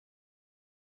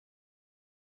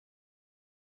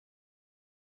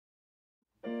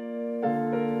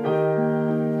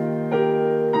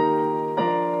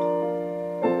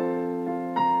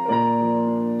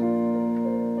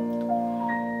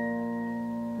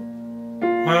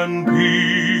when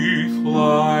peace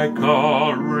like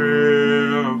a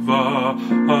river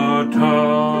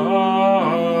attends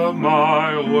my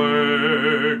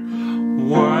way,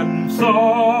 when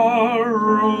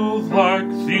sorrows like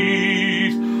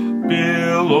seas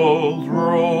billows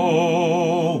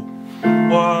roll,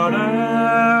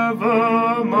 whatever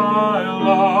my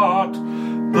lot,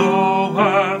 thou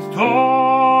hast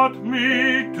taught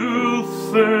me to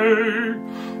say,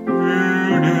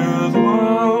 it is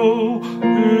well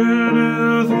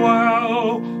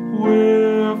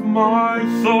with my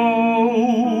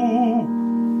soul.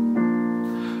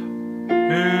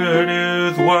 It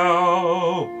is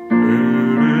well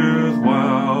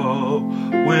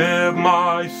with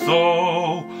my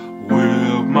soul,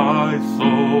 with my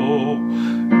soul.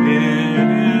 It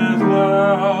is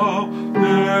well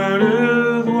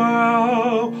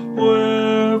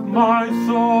with my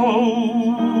soul.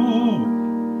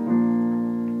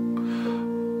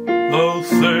 Though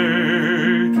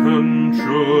Satan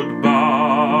should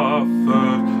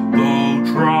buffet, though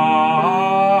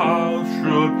trials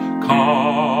should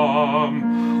come,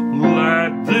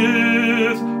 let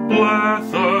this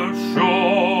blessed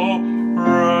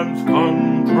assurance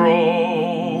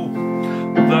control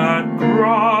that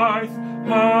Christ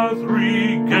has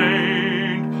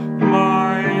regained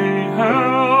my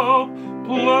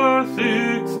helpless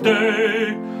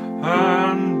estate,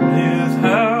 and his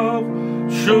help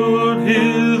should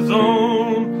his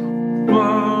own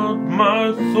but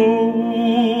my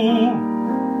soul.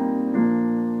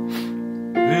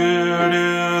 It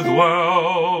is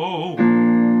well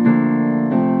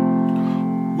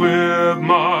with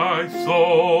my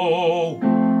soul.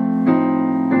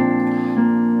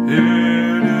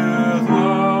 It is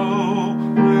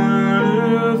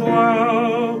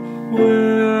well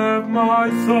with my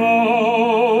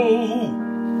soul.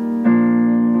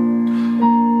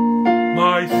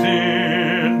 My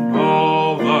sin,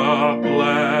 all the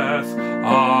bless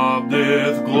of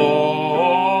this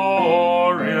glorious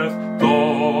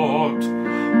thought.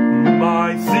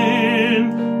 My sin,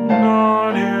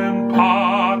 not in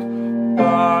part,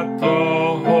 but the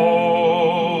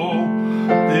whole.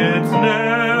 It's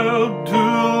nailed to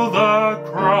the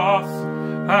cross,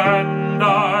 and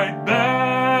I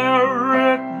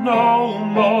bear it no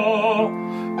more.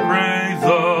 Praise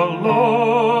the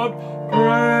Lord,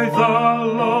 praise the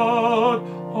Lord,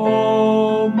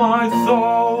 oh my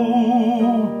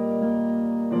soul.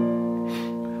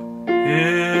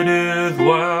 It is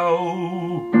well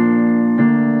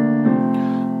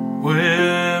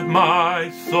with my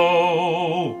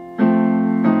soul.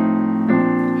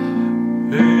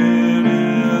 It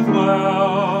is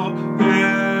well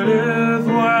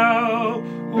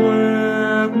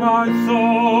with my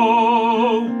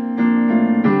soul.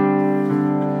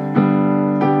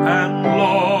 And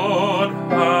Lord,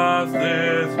 has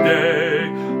this day,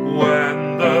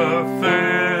 when the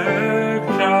fig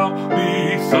shall be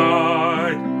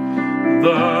sight,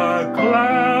 the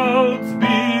clouds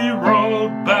be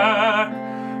rolled back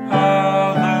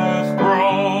as a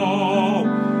scroll,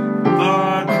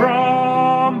 the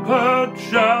trumpet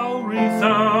shall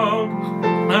resound,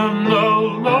 and the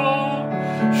Lord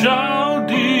shall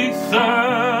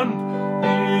descend.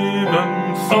 Even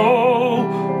so,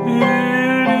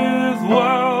 it is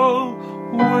well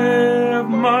with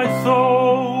my soul.